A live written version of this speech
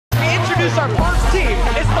introduce our first team.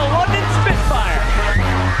 It's the London Spitfire.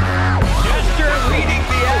 Jester leading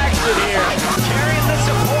the action here. Carrying the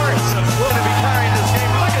supports. Going to be carrying this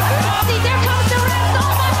game. Look at this. See, there comes the rest.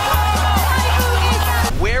 Oh my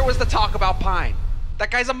God. Where was the talk about Pine?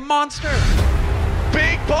 That guy's a monster.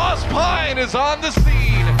 Big Boss Pine is on the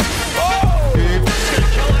scene. Oh! It's going to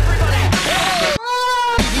kill everybody.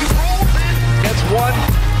 He rolls it. Gets one.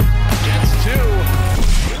 Gets two.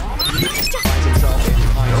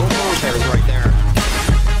 Right there.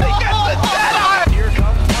 He gets the dead eye. Here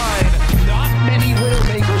comes Pine. Not many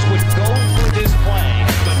Widowmakers would go for this play,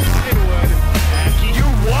 but Pine would. And you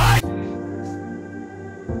what?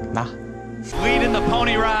 Nah. Leading the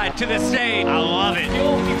pony ride to the stage. I love it.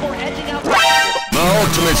 Before edging out. The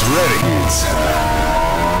ultimate's ready.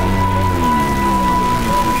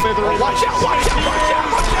 Watch out! Watch out! Watch out!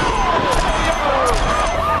 Watch out!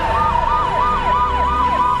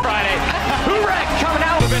 Friday. Hurek coming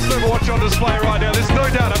out. The best Overwatch on display right now. There's no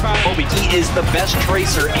doubt about it. Obi, he is the best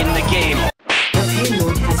tracer in the game.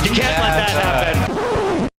 You can't let that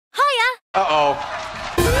happen. Hiya. Uh-oh.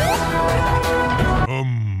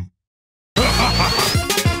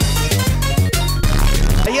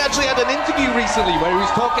 He actually had an interview recently where he was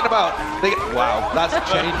talking about. Wow, that's a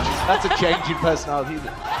change. That's a change in personality.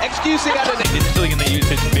 Excusing had an. Initially going to use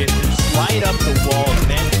his fist and slide up the wall, and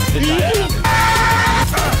then the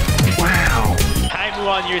wow. Time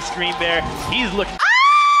on your screen there. He's looking.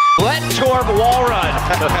 Let Torb wall run.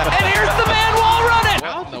 And here's the man wall running.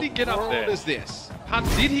 How did he get up there? What is this? How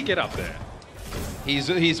did he get up there?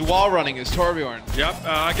 He's wall running as Torbjorn. Yep,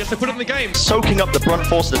 I guess they put it in the game. Soaking up the brunt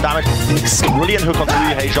force of the damage. Brilliant hook on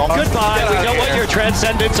Hey Jean. Goodbye. We don't want your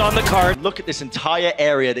transcendence on the card. Look at this entire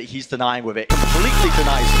area that he's denying with it. Completely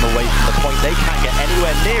denies them away from the point. They can't get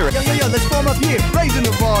anywhere near it. Yo, let's form up here. Raising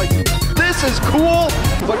the volume. This is cool,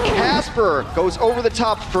 but Casper goes over the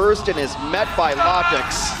top first and is met by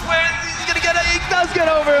Logix. He's gonna get it. He does get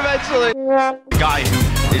over eventually. Guy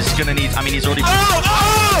who is gonna need. I mean, he's already.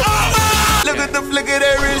 Look at the flicker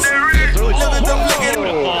there is. Look at the flicker.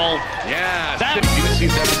 Yeah, That- you see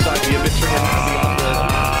that beside the inventory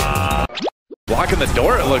and blocking the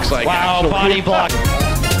door, it looks like. Wow, actually. body block.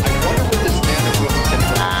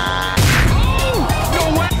 No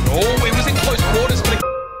way. Oh, it was in close quarters, but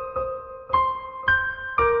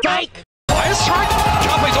Strike. fire strike.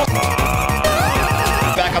 Carpe's off.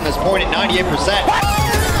 Back on this point at 98%.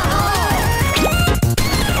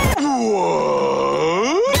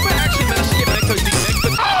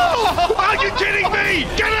 Are you kidding me?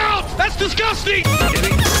 Get out! That's disgusting!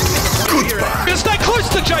 Gonna stay close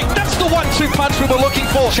to Jake. That's the 1-2 punch we were looking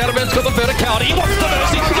for. Shadowman's got the verticality. He wants the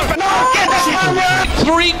mercy.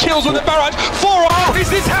 3 kills with the barrage. 4. Oh, is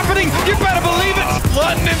this happening? You better believe it.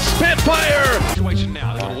 London Spitfire. Situation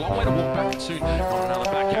now. They've got a long way to walk back to. Another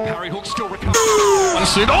back cap. Harry Hook still recovering. One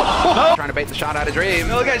soon. Oh! Trying to bait the shot out of Dream.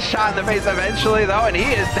 He'll get shot in the face eventually, though, and he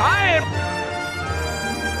is dying.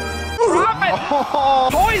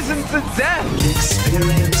 Poisoned to death.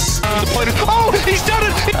 Oh, he's done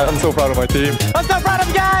it! I'm so proud of my team. I'm so proud of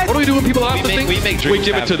you guys. What do we do when people ask the thing? we make We dreams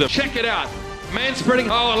give it to happen. them. Check it out. Man spreading.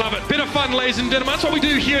 Oh, I love it. Bit of fun, ladies and gentlemen. That's what we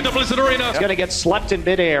do here at the Blizzard Arena. It's gonna get slept in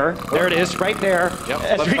midair. There it is, right there. Yep,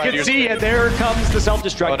 As we can see, and there comes the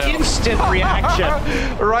self-destruct. Oh, no. Instant reaction.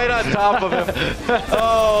 Right on top of him.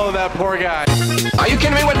 Oh, that poor guy. Are you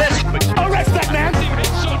kidding me with this? Arrest that man!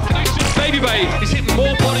 Shot connection. Baby Bay is hitting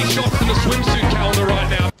more body shots than the swimsuit calendar right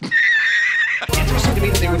now. Interesting to me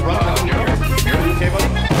that they would run around here.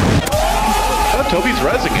 Toby's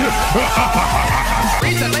rezzing it.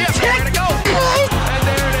 Reset, layup, way to go. And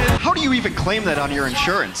there it is. How do you even claim that on your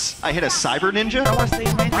insurance? I hit a cyber ninja? I want to say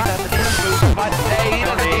his name. But they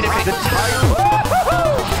the tire.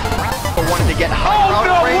 I wanted to get high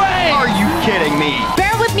route rate? way! Are you kidding me?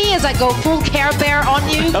 Bear with me as I go full Care Bear on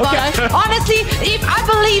you. But honestly, if I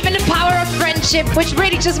believe in the power of friendship, which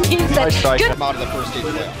really just means that good. I'm out of the first stage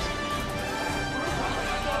playoffs.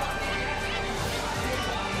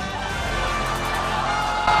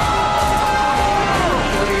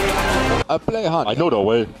 I play hunt. I know the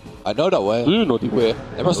way. I know that way. Do you know the way?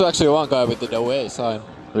 There was actually one guy with the way sign.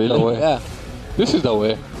 Really? The way. Yeah. This is the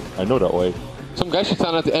way. I know that way. Some guy should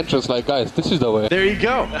stand at the entrance like, guys, this is the way. There you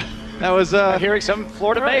go. That was Hearing some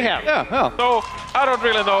Florida mayhem. yeah. Well. So, I don't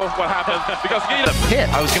really know what happened because he The pit.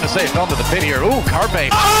 I was gonna say, fell to the pit here. Ooh, Carpe.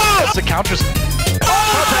 That's the counter.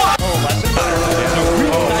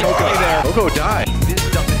 Coco died.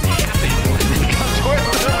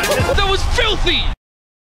 That was filthy!